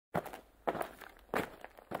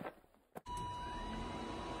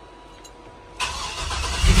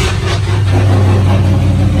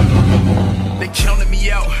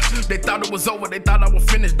it was over, they thought I was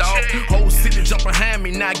finished, dog. Whole city jump behind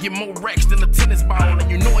me, now I get more racks than a tennis ball. And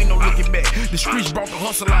you know ain't no looking back. The streets brought the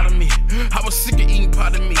hustle out of me. I was sick of eating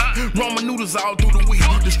pot of meat. Ramen noodles all through the week.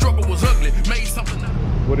 The struggle was ugly, made something out.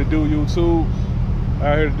 What it do, YouTube?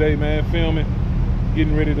 Out here today, man, filming.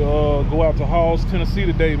 Getting ready to go out to Halls, Tennessee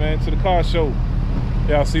today, man, to the car show.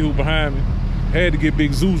 Y'all see who behind me. Had to get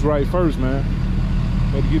Big Zeus right first, man.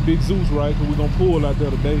 Had to get Big Zeus right, because we're going to pull out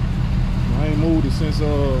there today. I ain't moved it since,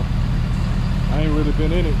 I ain't really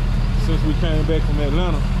been in it since we came back from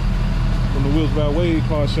Atlanta, from the Wheels by Wade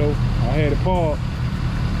car show. I had it parked,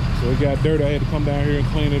 so it got dirty. I had to come down here and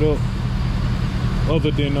clean it up.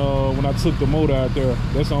 Other than when I took the motor out there.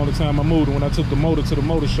 That's the only time I moved it, when I took the motor to the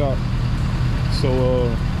motor shop. So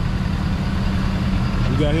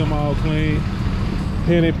we got him all clean.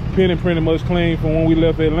 Penny pretty much clean from when we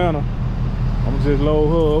left Atlanta. I'm gonna just load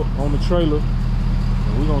her up on the trailer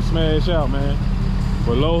and we're gonna smash out, man.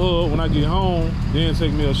 But load her up when I get home, then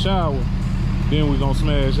take me a shower, then we're gonna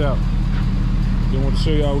smash out. Just want to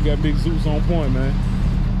show y'all we got Big Zeus on point,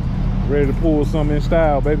 man. Ready to pull something in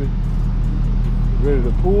style, baby. Ready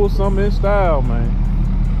to pull something in style, man.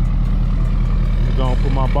 I'm gonna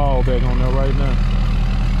put my ball back on there right now.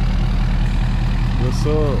 What's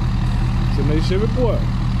up? 78 Chevy boy.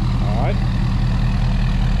 Alright.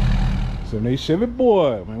 78 Chevy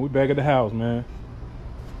boy. Man, we back at the house, man.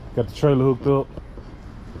 Got the trailer hooked up.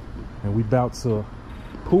 And we about to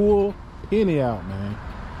pull Penny out, man.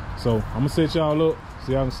 So I'm gonna set y'all up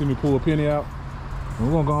so y'all can see me pull Penny out. And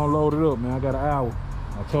we're gonna go and load it up, man. I got an hour.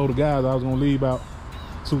 I told the guys I was gonna leave about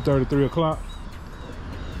 2:30, 3 o'clock.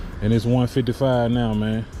 And it's 1:55 now,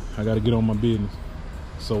 man. I gotta get on my business.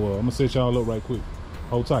 So I'm gonna set y'all up right quick.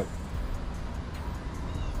 Hold tight.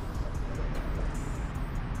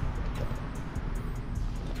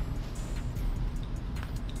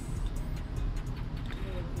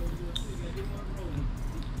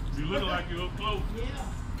 You look like you're up close. Yeah.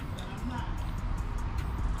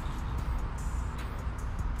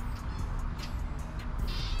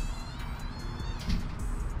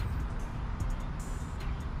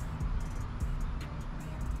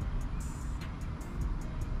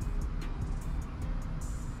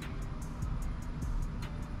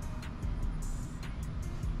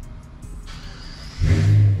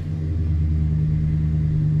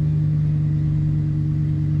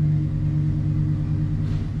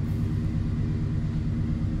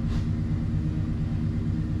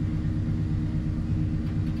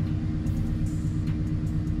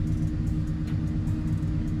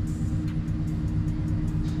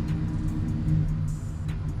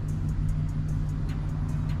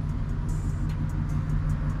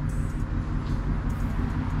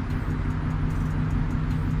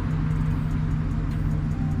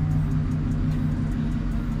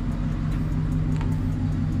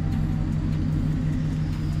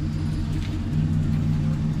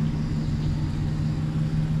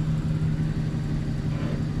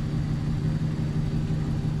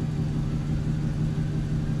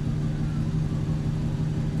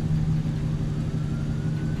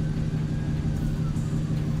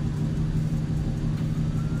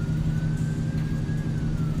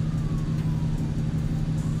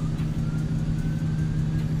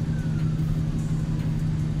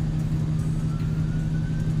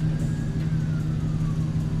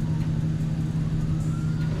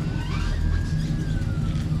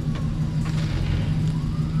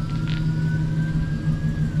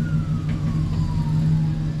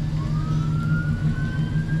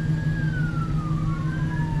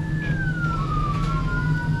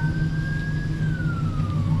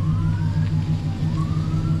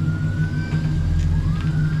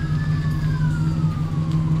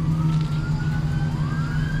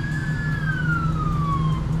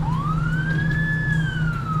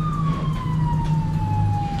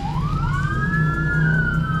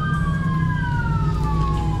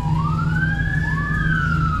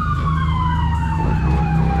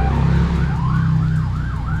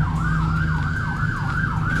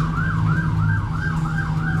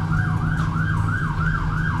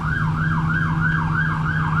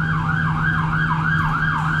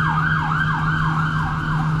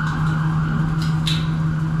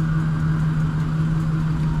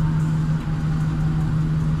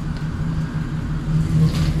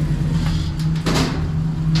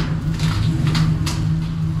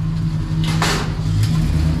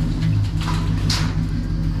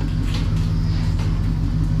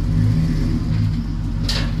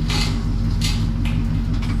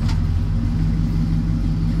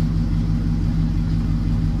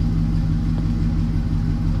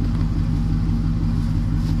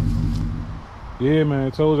 Yeah, man, I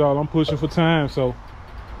told y'all I'm pushing for time, so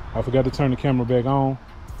I forgot to turn the camera back on.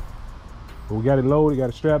 But we got it loaded, got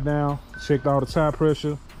it strapped down, checked all the tire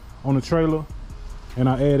pressure on the trailer, and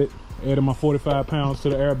I added my 45 pounds to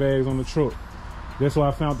the airbags on the truck. That's why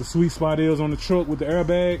I found the sweet spot is on the truck with the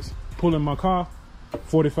airbags, pulling my car,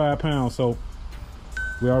 45 pounds. So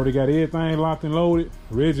we already got everything locked and loaded.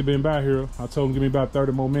 Reggie been by here. I told him give me about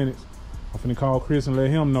 30 more minutes. I'm finna call Chris and let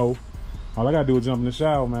him know. All I gotta do is jump in the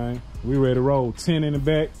shower, man. We ready to roll. 10 in the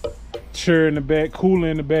back, chair in the back, cooler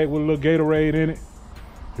in the back with a little Gatorade in it.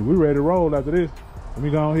 And we ready to roll after this. Let me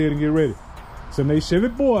go ahead and get ready. So they Chevy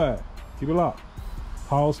boy, keep it locked.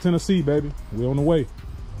 Halls, Tennessee, baby. We on the way.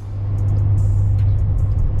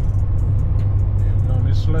 Yeah, we on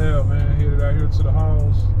this slab, man. Headed out here to the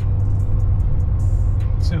Halls,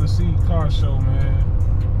 Tennessee car show, man.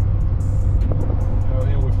 Out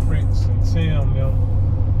here with Fritz and Tim, them.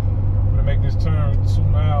 I'm gonna make this turn 2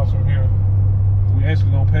 miles from here. We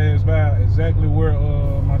actually gonna pass by exactly where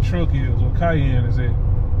my truck is, or Cayenne is at.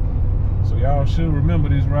 So y'all should remember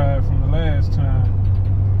this ride from the last time.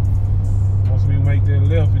 Once we make that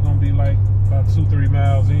left, it's gonna be like about 2-3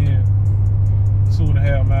 miles in,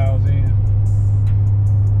 2.5 miles in.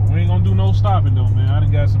 But we ain't gonna do no stopping though, man. I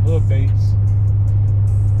done got some updates.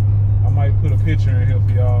 I might put a picture in here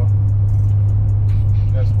for y'all.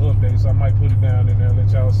 Got some updates. I might put it down in there,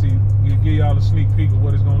 let y'all see, give y'all a sneak peek of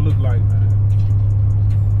what it's gonna look like, man.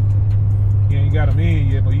 He ain't got them in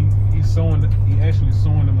yet, but he's sewing. He actually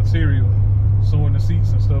sewing the material, sewing the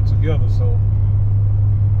seats and stuff together. So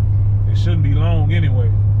it shouldn't be long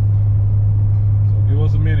anyway. So give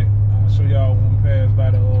us a minute. I'll show y'all when we pass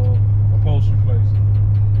by the upholstery place.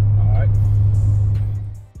 All right.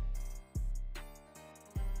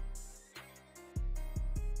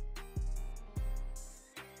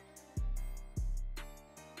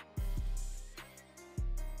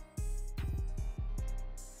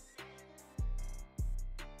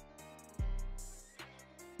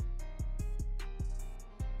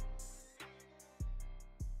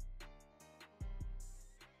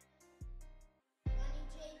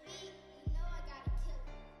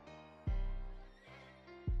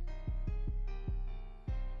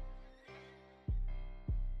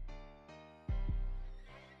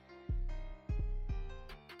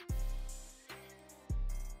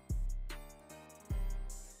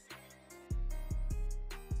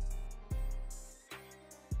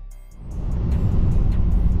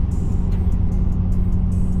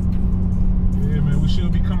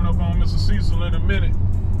 Should be coming up on Mr. Cecil in a minute.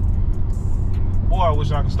 Boy, I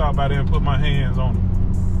wish I could stop by there and put my hands on it.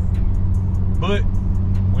 But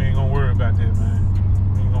we ain't gonna worry about that,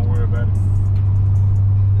 man. We ain't gonna worry about it.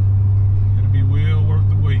 It'll be well worth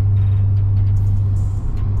the wait.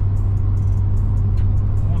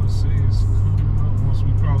 I wanna say it's coming up once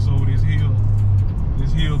we cross over this hill.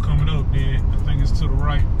 This hill coming up, then I think it's to the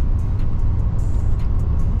right.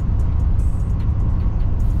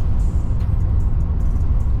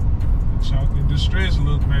 Chocolate distress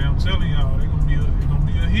look, man. I'm telling y'all, it's gonna be a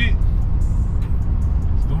hit.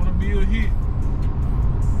 It's gonna be a hit.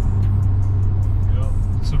 Yep,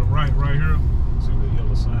 to the right here. See the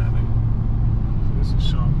yellow sign there. So this is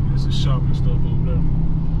shopping. This is shopping stuff over there.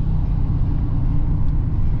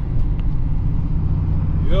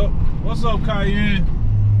 Yep. What's up, Cayenne?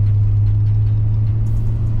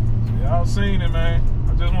 So y'all seen it, man.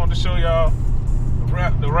 I just wanted to show y'all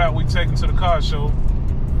the route we taking to the car show.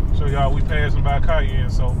 Show y'all we passing by Cayenne,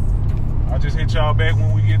 so I'll just hit y'all back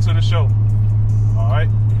when we get to the show. All right.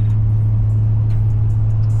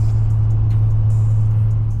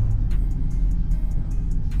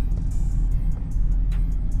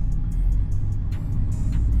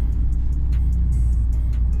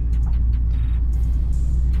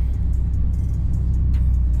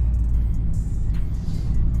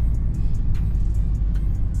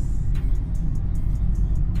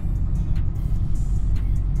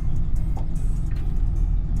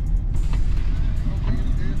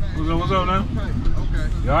 What's up now? Okay.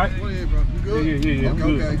 You alright? Go ahead, bro. You good? Yeah. I'm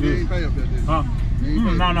good. Okay. You ain't pay up that day. Huh?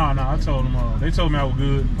 No. I told them. They told me I was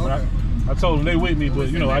good. Okay. But I told them they with me, but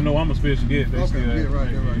you know, I know I'm a special guest. They still right.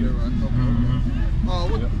 Okay.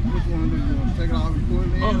 Which one do you want to take it off and pull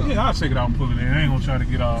it in? Oh yeah, I'll take it out and pull it in. I ain't gonna try to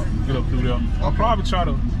get up through there. Okay. I'll probably try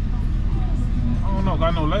to. I don't know.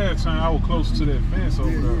 I know last time I was close to that fence over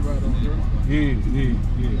there. Right over there.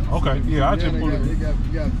 Yeah. Okay. Yeah, I just pull it in. You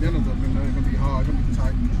got dinners up in there. It's gonna be hard. It's gonna be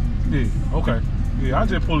tight. Yeah, okay. Yeah, I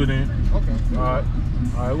just pull it in. Okay. All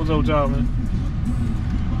right, what's up, y'all, man?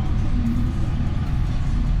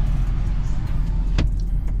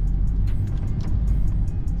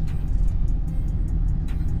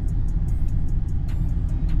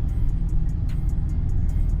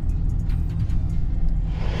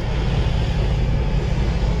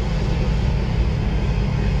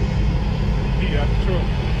 out the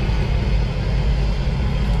truck.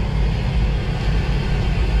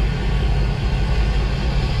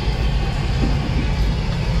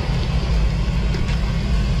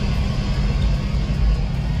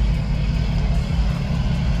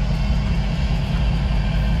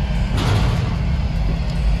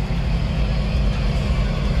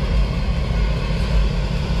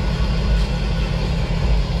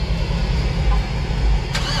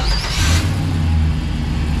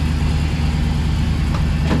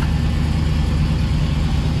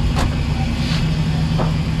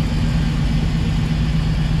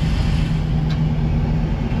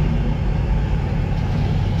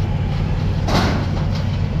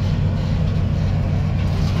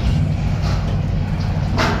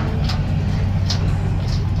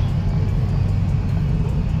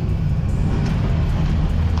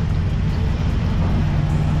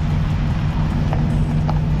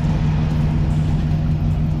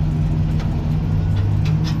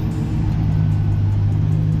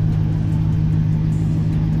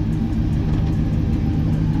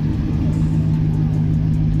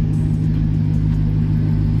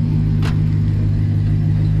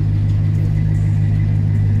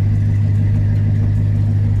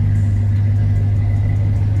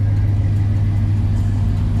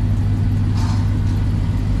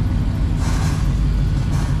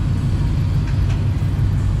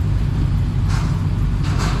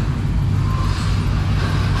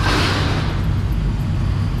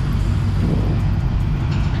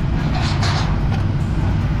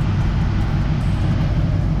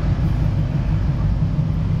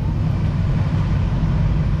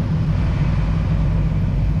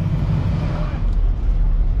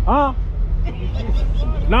 Huh?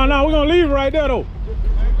 No, we're gonna leave it right there though.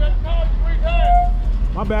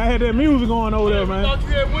 My bad, I had that music going over there, man. I thought you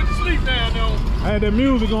had went to sleep now, though. I had that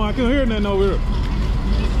music going, I couldn't hear nothing over here.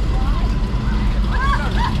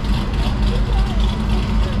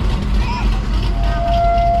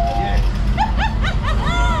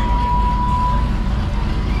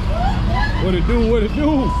 What it do, what it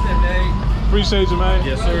do? Appreciate you, man.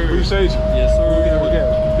 Yes, sir. Appreciate you. Yes, sir. Look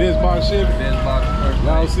at Biz Box Chevy. Biz Box first.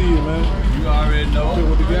 Y'all see it, man. You already know.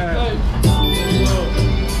 With the guys.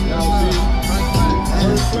 Y'all see it.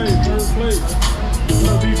 First place. What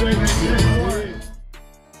up, DJ?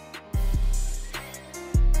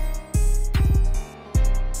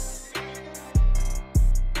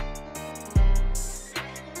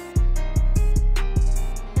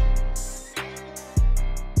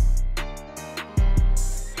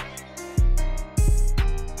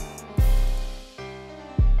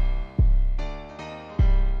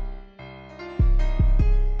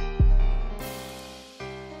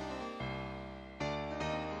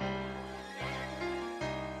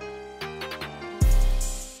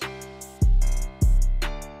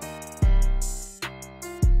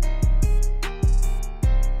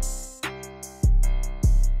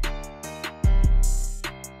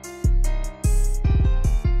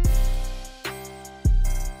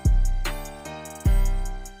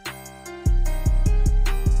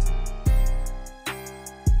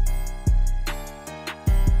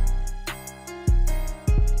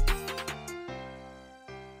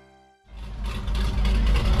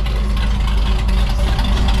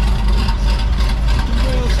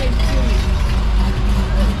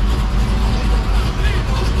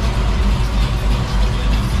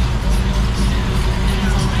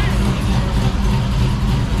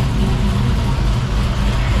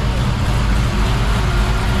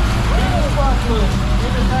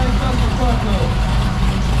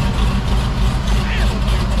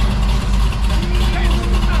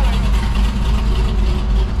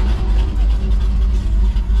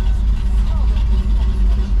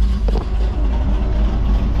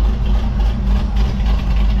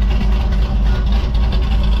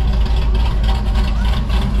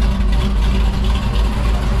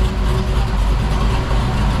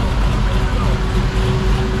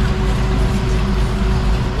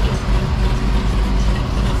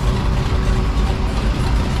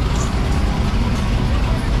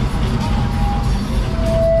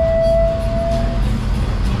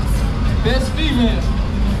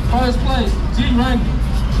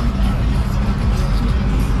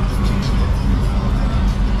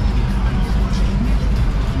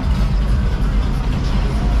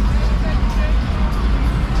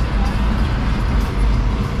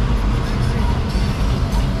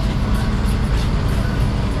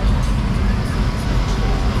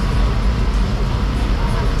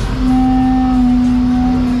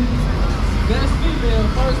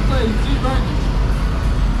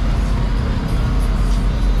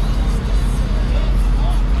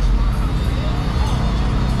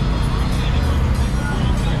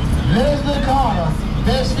 Leslie Connor,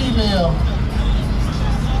 best female.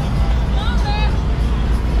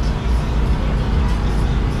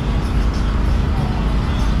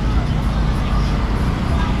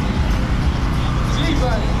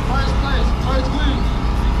 G-Buddy, first place, first win.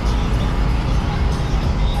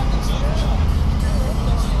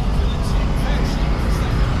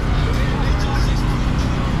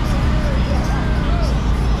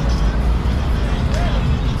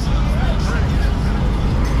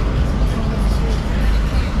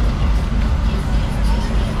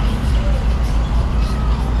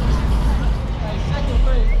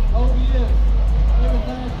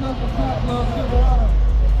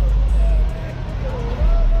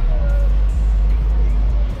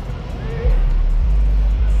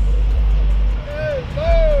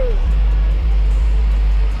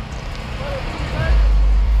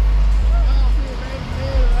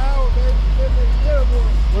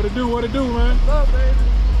 What it do, man? What's up, baby?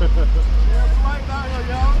 Yeah, the light down here,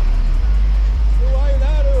 y'all. The light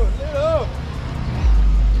down here. Lit up.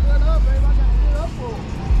 Lit up, baby. I got lit up for it.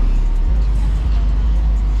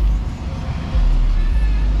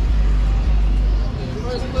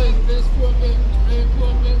 First place, best Corvette, red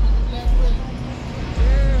Corvette with the black rim.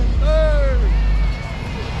 Yeah, third.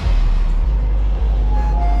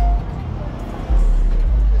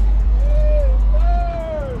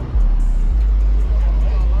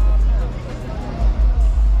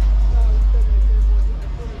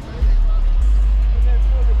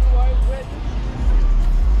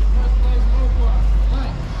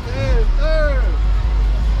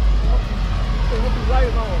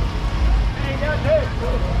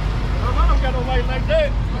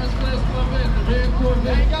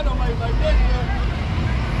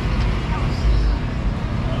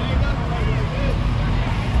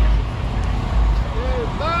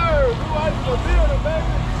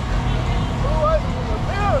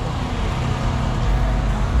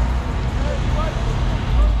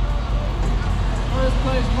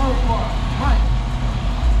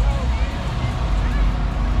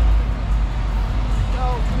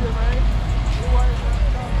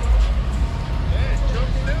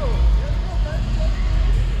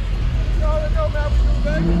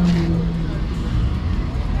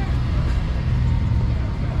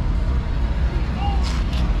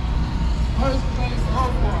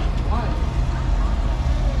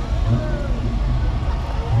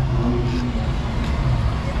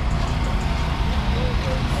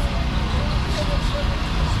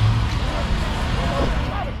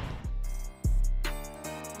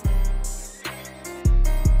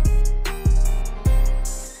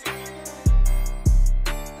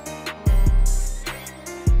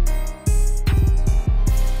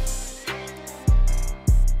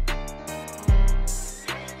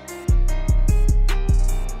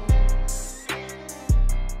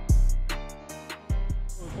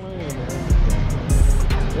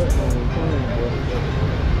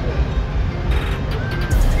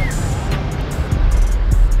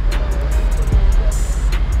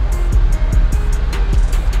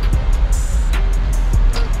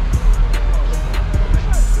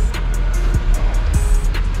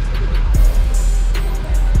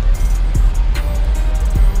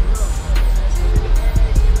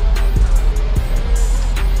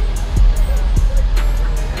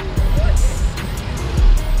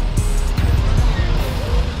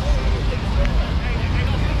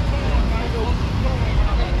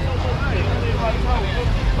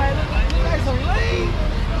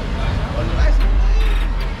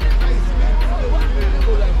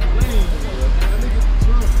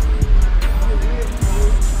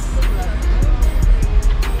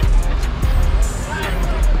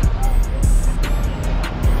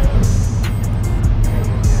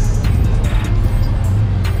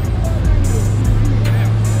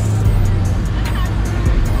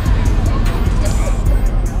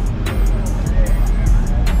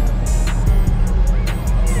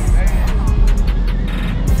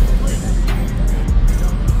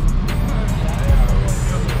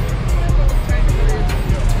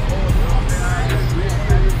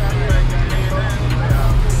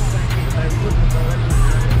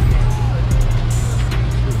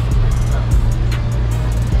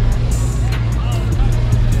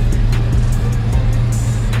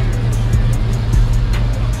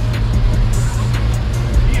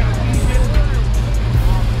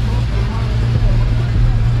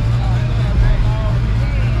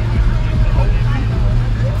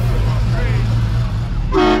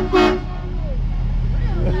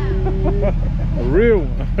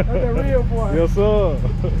 That's the real boy. Yes, sir.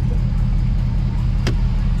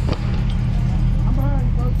 I'm behind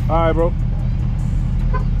you, bro. All right, bro.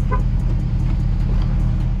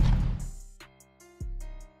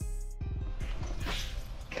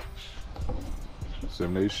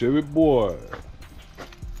 78 Chevy boy.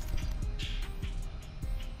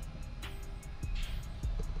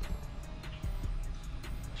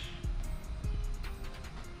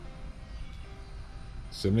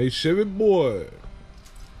 Chevy boy.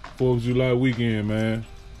 4th of July weekend, man.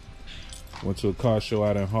 Went to a car show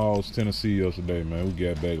out in Halls, Tennessee yesterday, man. We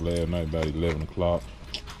got back last night about 11 o'clock.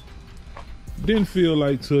 Didn't feel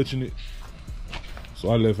like touching it, so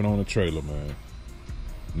I left it on the trailer, man.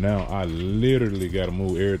 Now I literally gotta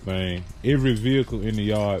move everything, every vehicle in the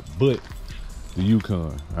yard but the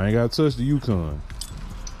Yukon. I ain't gotta touch the Yukon,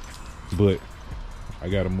 but I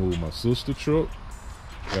gotta move my sister truck,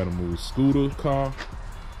 gotta move scooter car.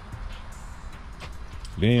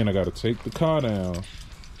 Then I gotta take the car down,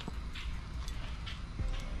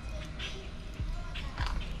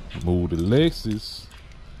 move the Lexus,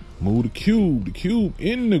 move the cube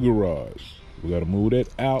in the garage. We gotta move that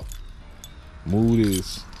out, move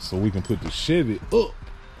this so we can put the Chevy up.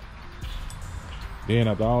 Then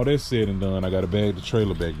after all that's said and done, I gotta bag the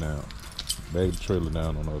trailer back down. Bag the trailer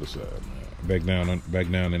down on the other side, man.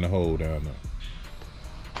 Back down in the hole down there.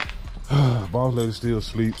 Boss lady still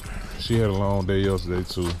asleep. She had a long day yesterday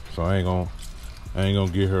too, so I ain't gonna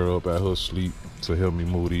get her up out her sleep to help me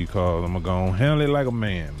move these cars. I'm gonna go on, handle it like a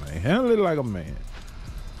man, man. Handle it like a man.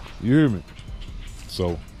 You hear me?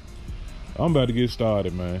 So I'm about to get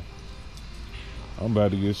started, man. I'm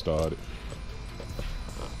about to get started.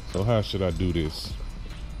 So how should I do this?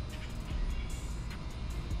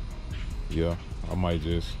 Yeah, I might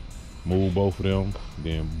just move both of them,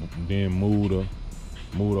 then move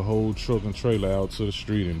the whole truck and trailer out to the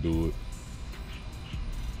street and do it.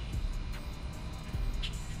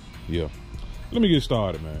 Yeah. Let me get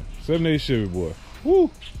started, man. 78 Chevy boy.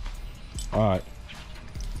 Woo! Alright.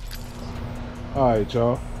 Alright,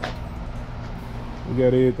 y'all. We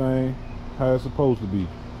got everything how it's supposed to be.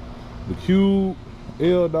 The cube,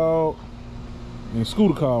 L-Dog, and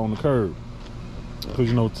scooter car on the curb. Cause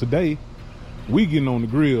you know, today we getting on the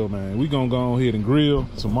grill, man. We gonna go ahead and grill.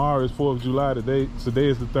 Tomorrow is 4th of July. Today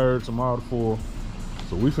is the 3rd, tomorrow the 4th.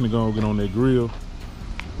 So we finna go get on that grill.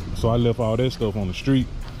 So I left all that stuff on the street.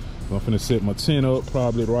 I'm finna set my tent up,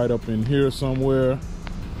 probably right up in here somewhere.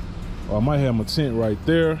 Or I might have my tent right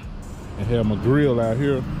there and have my grill out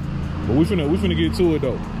here. But we finna get to it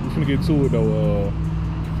though.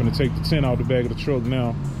 Finna take the tent out the back of the truck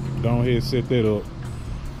now. Go ahead and set that up.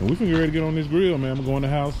 And we finna get ready to get on this grill, man. I'm gonna go in the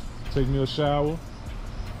house, take me a shower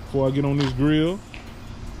before I get on this grill.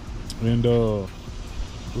 And we're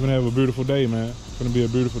gonna have a beautiful day, man. It's gonna be a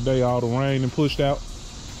beautiful day. All the rain and pushed out.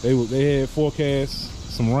 They had forecast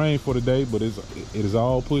some rain for the day, but it is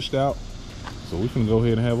all pushed out. So we finna go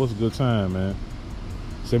ahead and have us a good time, man.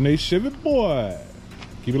 78 Chevy boy.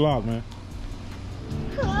 Keep it locked, man.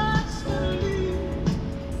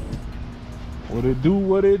 What it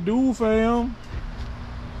do, fam?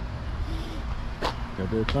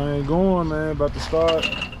 Got that thing going, man. About to start.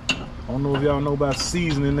 I don't know if y'all know about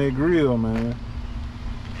seasoning that grill, man.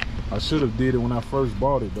 I should have did it when I first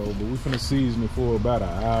bought it though, but we finna season it for about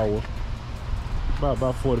an hour.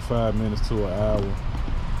 About 45 minutes to an hour.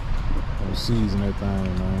 I'm season that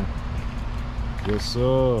thing, man. Yes,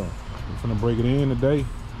 sir. We're finna break it in today.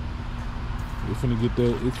 It's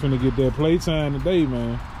finna get that playtime today,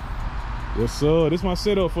 man. Yes, sir. This is my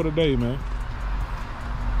setup for the day, man.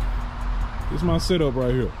 This is my setup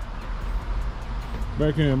right here.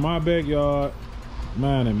 Back here in my backyard,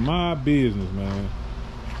 minding my business, man.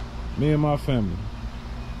 Me and my family.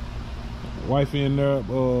 Wife in there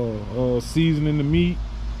seasoning the meat,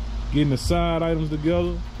 getting the side items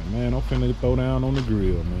together. And man, I'm finna throw down on the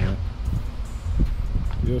grill, man.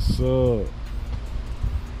 Yes, sir.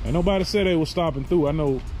 And nobody said they was stopping through. I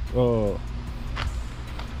know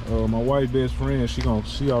my wife's best friend, she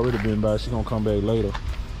already been by. She gonna come back later.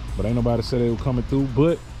 But ain't nobody said they were coming through.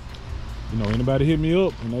 But you know, anybody hit me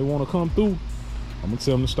up and they wanna come through, I'm gonna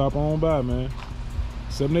tell them to stop on by, man.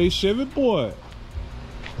 78 Chevy boy.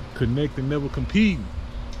 Connecting, never competing.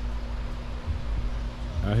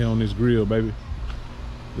 Out here on this grill, baby.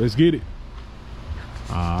 Let's get it.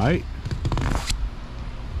 All right.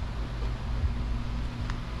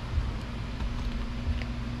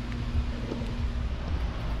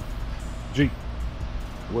 G.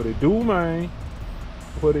 What it do, man?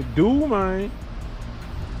 What it do, man?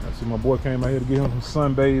 I see my boy came out here to get him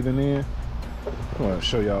some sunbathing in. I want to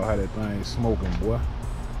show y'all how that thing's smoking, boy.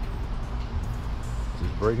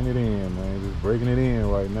 Just breaking it in, man. Just breaking it in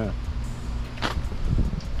right now.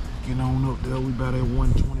 Getting on up there. We about at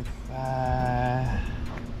 125.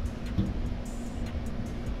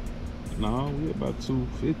 No, we about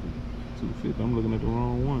 250. 250. I'm looking at the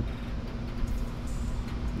wrong one.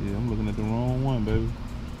 Yeah, I'm looking at the wrong one, baby.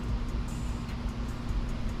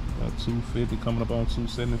 Got 250 coming up on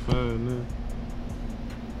 275 now.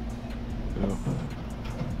 Yeah.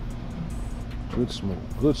 Good smoke,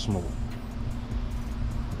 good smoke.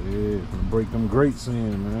 Yeah, gonna break them grates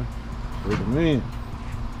in, man. Break them in.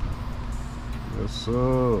 Yes,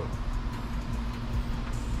 sir.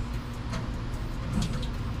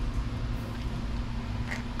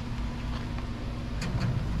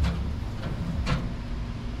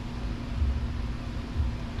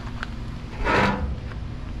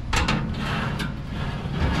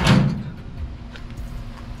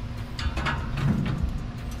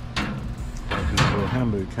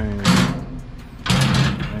 Handle came.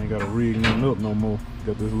 I ain't gotta rig nothing up no more.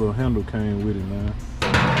 Got this little handle came with it, man.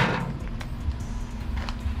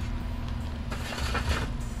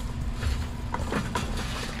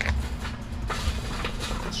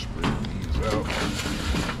 Spread these out.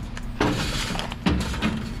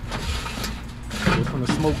 Just gonna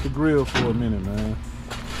smoke the grill for a minute, man.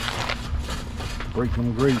 Break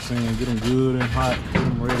them grates in, get them good and hot, get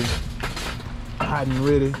them ready. Hot and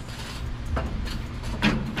ready.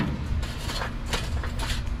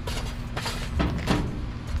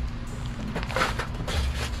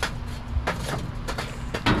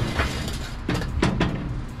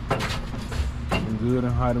 Good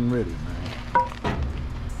and hot and ready, man.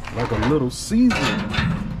 Like a little season.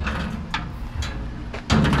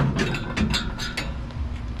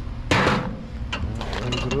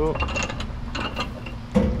 Raise it up.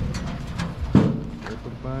 Let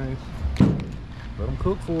them things. Let them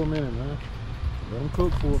cook for a minute, man. Let them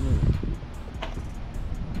cook for a minute.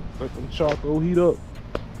 Let them charcoal heat up.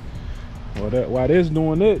 While that's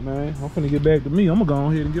doing that, man, I'm finna get back to me. I'm gonna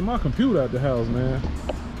go ahead and get my computer out the house, man.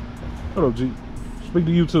 What up, G? Speak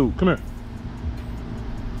to YouTube. Come here.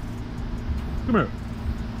 Come here.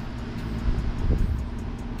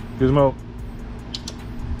 Gizmo.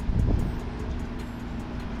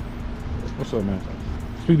 What's up, man?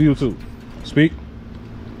 Speak to YouTube. Speak.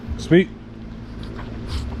 Speak.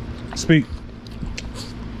 Speak.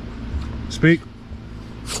 Speak.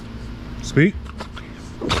 Speak.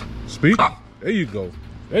 Speak. There you go.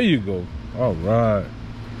 There you go. All right.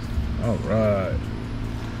 All right.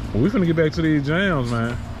 Well, we finna get back to these jams,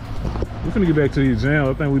 man. We finna get back to these jams.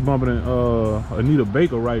 I think we bumping in Anita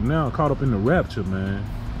Baker right now, caught up in the rapture, man.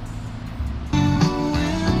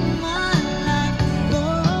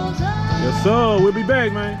 Yes, sir. We'll be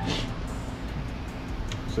back, man.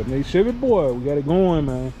 78 Chevy boy, we got it going,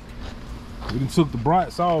 man. We done took the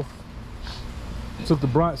brats off. Took the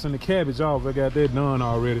brats and the cabbage off. I got that done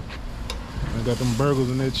already. I got them burgers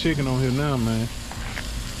and that chicken on here now, man.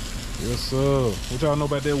 Yes, sir. What y'all know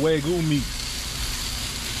about that Wagyu meat?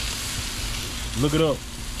 Look it up.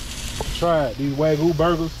 Try it. These Wagyu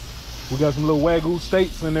burgers. We got some little Wagyu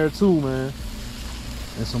steaks in there too, man.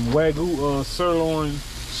 And some Wagyu sirloin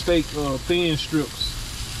steak thin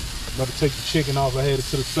strips. About to take the chicken off. I had it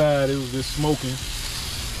to the side. It was just smoking.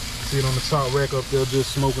 See it on the top rack up there,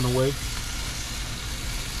 just smoking away.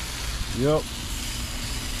 Yep.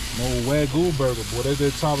 More Wagyu burger, boy. That's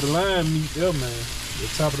that top of the line meat there, man. The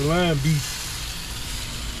top of the line beef.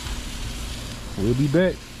 We'll be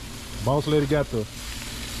back. Boss lady got the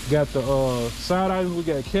side items. We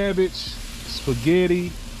got cabbage,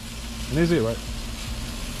 spaghetti, and that's it, right?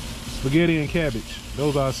 Spaghetti and cabbage.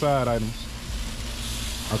 Those are our side items.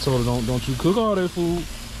 I told her don't you cook all that food.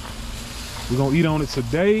 We're gonna eat on it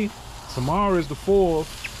today. Tomorrow is the 4th,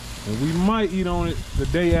 and we might eat on it the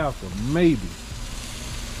day after, maybe.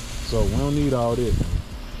 So we don't need all that.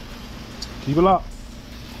 Keep it locked.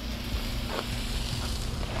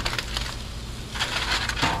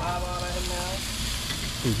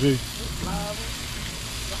 Hey, G.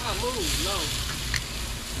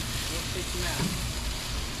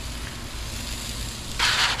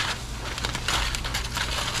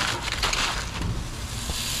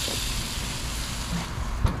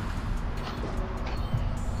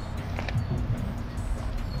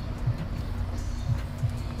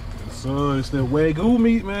 So it's that Wagyu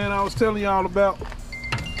meat, man, I was telling y'all about.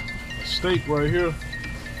 A steak right here.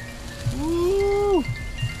 Woo!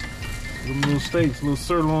 Little steaks, little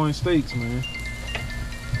sirloin steaks, man.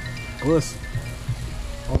 Listen.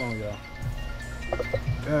 Hold on, y'all.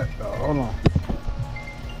 Hold on.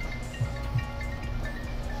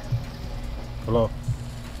 Hello.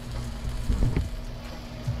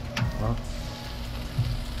 Huh?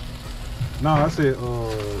 No, I said,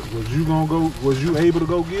 was you able to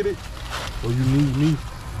go get it? Or you need me?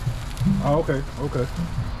 Oh, okay, okay.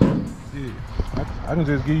 Yeah. I can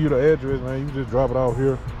just give you the address, man. You can just drop it off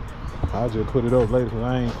here. I'll just put it up later because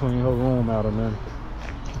I ain't cleaned her room out or nothing.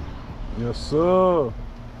 Yes, sir.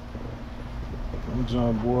 I'm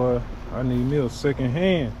John boy. I need me a second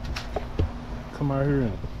hand. Come out here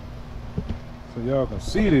and so y'all can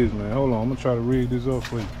see this, man. Hold on, I'm gonna try to rig this up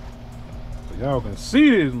for you. So y'all can see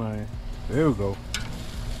this, man. There we go.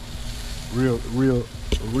 A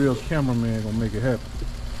real cameraman gonna make it happen.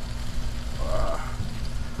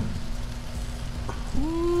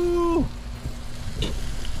 Woo.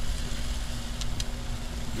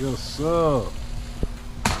 Yes, sir. Hold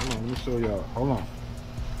on, let me show y'all. Hold on.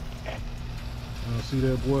 You see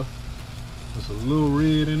that, boy? Just a little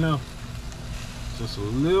red in there. Just a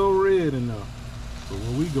little red in there. So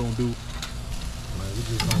what we gonna do, man, we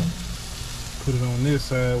just gonna put it on this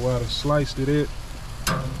side while I sliced it at.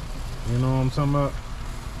 You know what I'm talking about?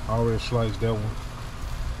 I already sliced that one.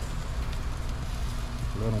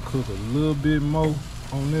 Let them cook a little bit more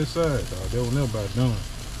on this side. That was never about done.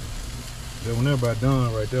 That was never about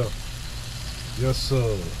done right there. Yes,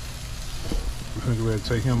 sir. We're gonna get ready to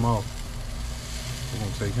take him off. We're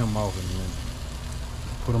gonna take him off and then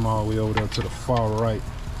put him all the way over there to the far right.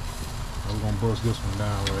 And we're gonna bust this one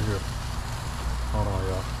down right here. Hold on,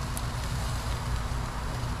 y'all.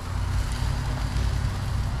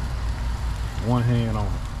 One hand on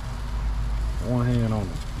it. One hand on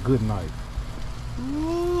it. Good night.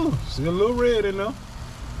 Ooh, see a little red in there.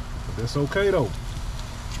 But that's okay though.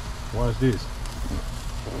 Watch this.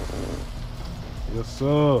 Yes,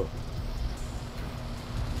 sir.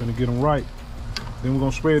 Gonna get them right. Then we're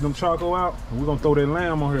gonna spread them choco out. And we're gonna throw that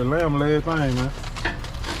lamb on here. Lamb last thing, man.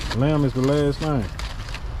 Lamb is the last thing.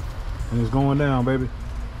 And it's going down, baby.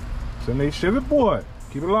 Send that Chevy boy.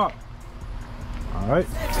 Keep it locked. All right.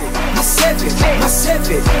 My seven,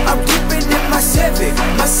 I'm